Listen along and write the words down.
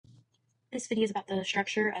This video is about the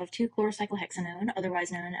structure of 2-chlorocyclohexanone,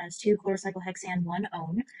 otherwise known as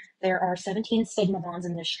 2-chlorocyclohexane-1-one. There are 17 sigma bonds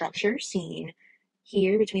in this structure, seen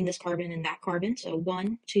here between this carbon and that carbon. So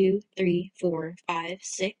 1, 2, 3, 4, 5,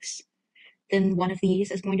 6. Then one of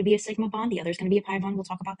these is going to be a sigma bond. The other is going to be a pi bond. We'll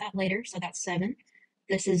talk about that later. So that's 7.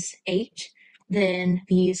 This is 8. Then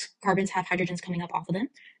these carbons have hydrogens coming up off of them.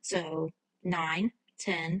 So 9,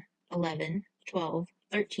 10, 11, 12,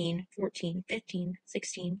 13, 14, 15,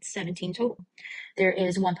 16, 17 total. There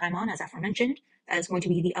is one pi bond, as aforementioned. That is going to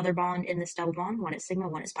be the other bond in this double bond. One is sigma,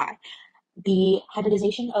 one is pi. The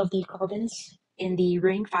hybridization of the carbons in the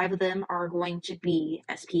ring, 5 of them are going to be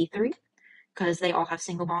sp3 because they all have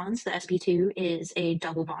single bonds. The sp2 is a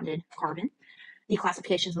double bonded carbon. The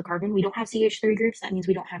classifications of the carbon, we don't have CH3 groups. That means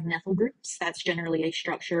we don't have methyl groups. That's generally a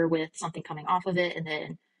structure with something coming off of it, and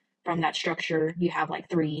then from that structure, you have like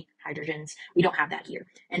 3 hydrogens. We don't have that here.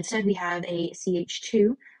 Instead, we have a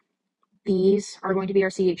CH2. These are going to be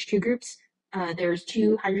our CH2 groups. There's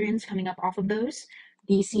 2 hydrogens coming up off of those.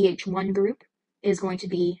 The CH1 group is going to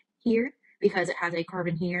be here because it has a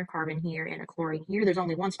carbon here, and a chlorine here. There's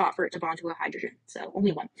only one spot for it to bond to a hydrogen, so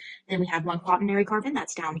only one. Then we have one quaternary carbon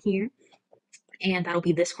that's down here, and that'll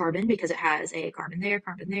be this carbon because it has a carbon there,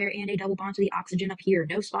 and a double bond to the oxygen up here.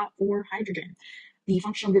 No spot for hydrogen. The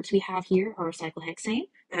functional groups we have here are cyclohexane.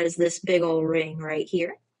 That is this big old ring right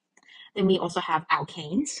here. Then we also have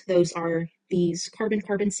alkanes. Those are these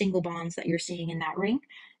carbon-carbon single bonds that you're seeing in that ring.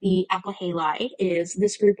 The alkyl halide is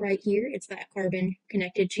this group right here. It's that carbon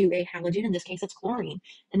connected to a halogen. In this case, it's chlorine.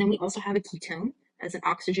 And then we also have a ketone as an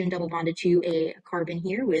oxygen double bonded to a carbon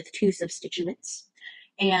here with 2 substituents.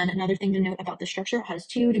 And another thing to note about the structure, it has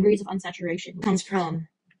 2 degrees of unsaturation. It comes from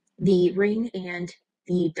the ring and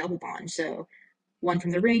the double bond. So 1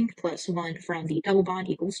 from the ring plus 1 from the double bond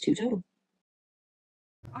equals 2 total.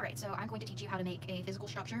 Alright, so I'm going to teach you how to make a physical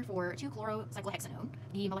structure for 2-chlorocyclohexanone.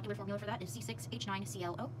 The molecular formula for that is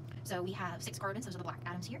C6H9ClO. So we have 6 carbons, those are the black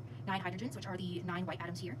atoms here, 9 hydrogens, which are the 9 white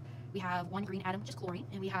atoms here. We have 1 green atom, which is chlorine,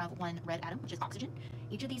 and we have 1 red atom, which is oxygen.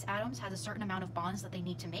 Each of these atoms has a certain amount of bonds that they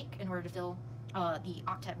need to make in order to fill the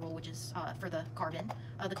octet rule, which is for the carbon.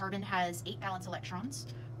 The carbon has 8 valence electrons,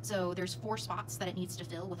 so there's 4 spots that it needs to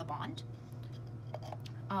fill with a bond.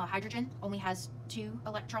 Hydrogen only has 2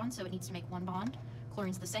 electrons, so it needs to make 1 bond.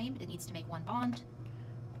 Chlorine's the same, it needs to make 1 bond.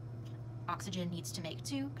 Oxygen needs to make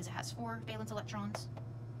 2 because it has 4 valence electrons.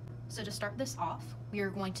 So to start this off, we are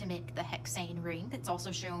going to make the hexane ring that's also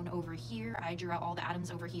shown over here. I drew out all the atoms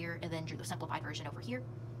over here and then drew the simplified version over here.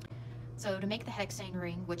 So to make the hexane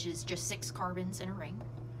ring, which is just 6 carbons in a ring,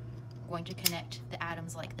 I'm going to connect the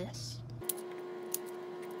atoms like this.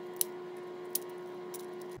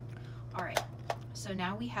 Alright, so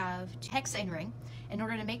now we have hexane ring. In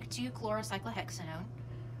order to make 2-chlorocyclohexanone,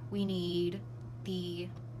 we need the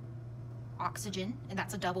oxygen, and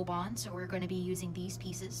that's a double bond, so we're going to be using these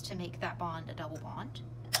pieces to make that bond a double bond.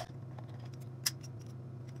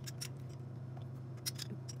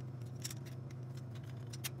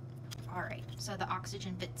 Alright, so the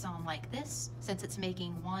oxygen fits on like this. Since it's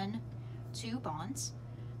making 1, 2 bonds,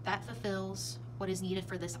 that fulfills what is needed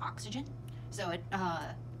for this oxygen. So it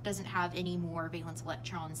doesn't have any more valence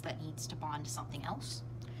electrons that needs to bond to something else.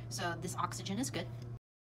 So this oxygen is good.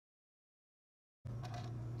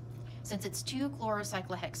 Since it's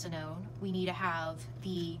 2-chlorocyclohexanone, we need to have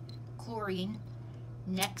the chlorine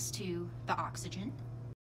next to the oxygen.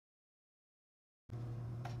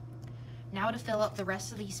 Now to fill up the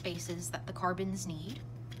rest of these spaces that the carbons need,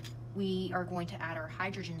 we are going to add our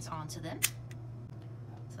hydrogens onto them.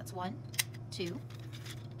 So that's 1, 2,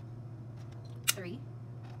 3,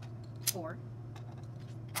 4,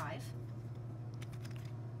 5,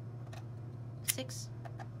 6,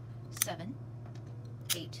 7,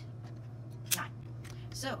 8, 9.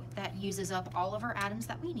 So that uses up all of our atoms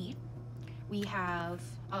that we need. We have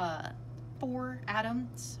 4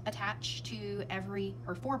 atoms attached to every,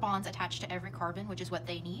 or 4 bonds attached to every carbon, which is what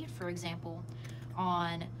they need. For example,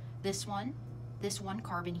 on this one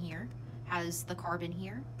carbon here has the carbon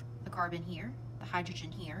here, the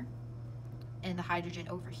hydrogen here, and the hydrogen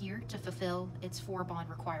over here to fulfill its 4 bond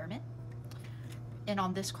requirement. And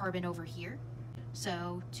on this carbon over here,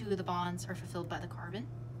 so 2 of the bonds are fulfilled by the carbon,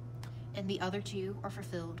 and the other 2 are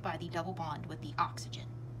fulfilled by the double bond with the oxygen.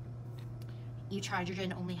 Each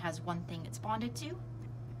hydrogen only has 1 thing it's bonded to,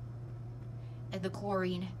 and the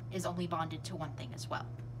chlorine is only bonded to 1 thing as well.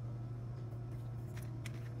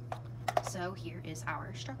 So here is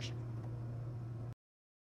our structure.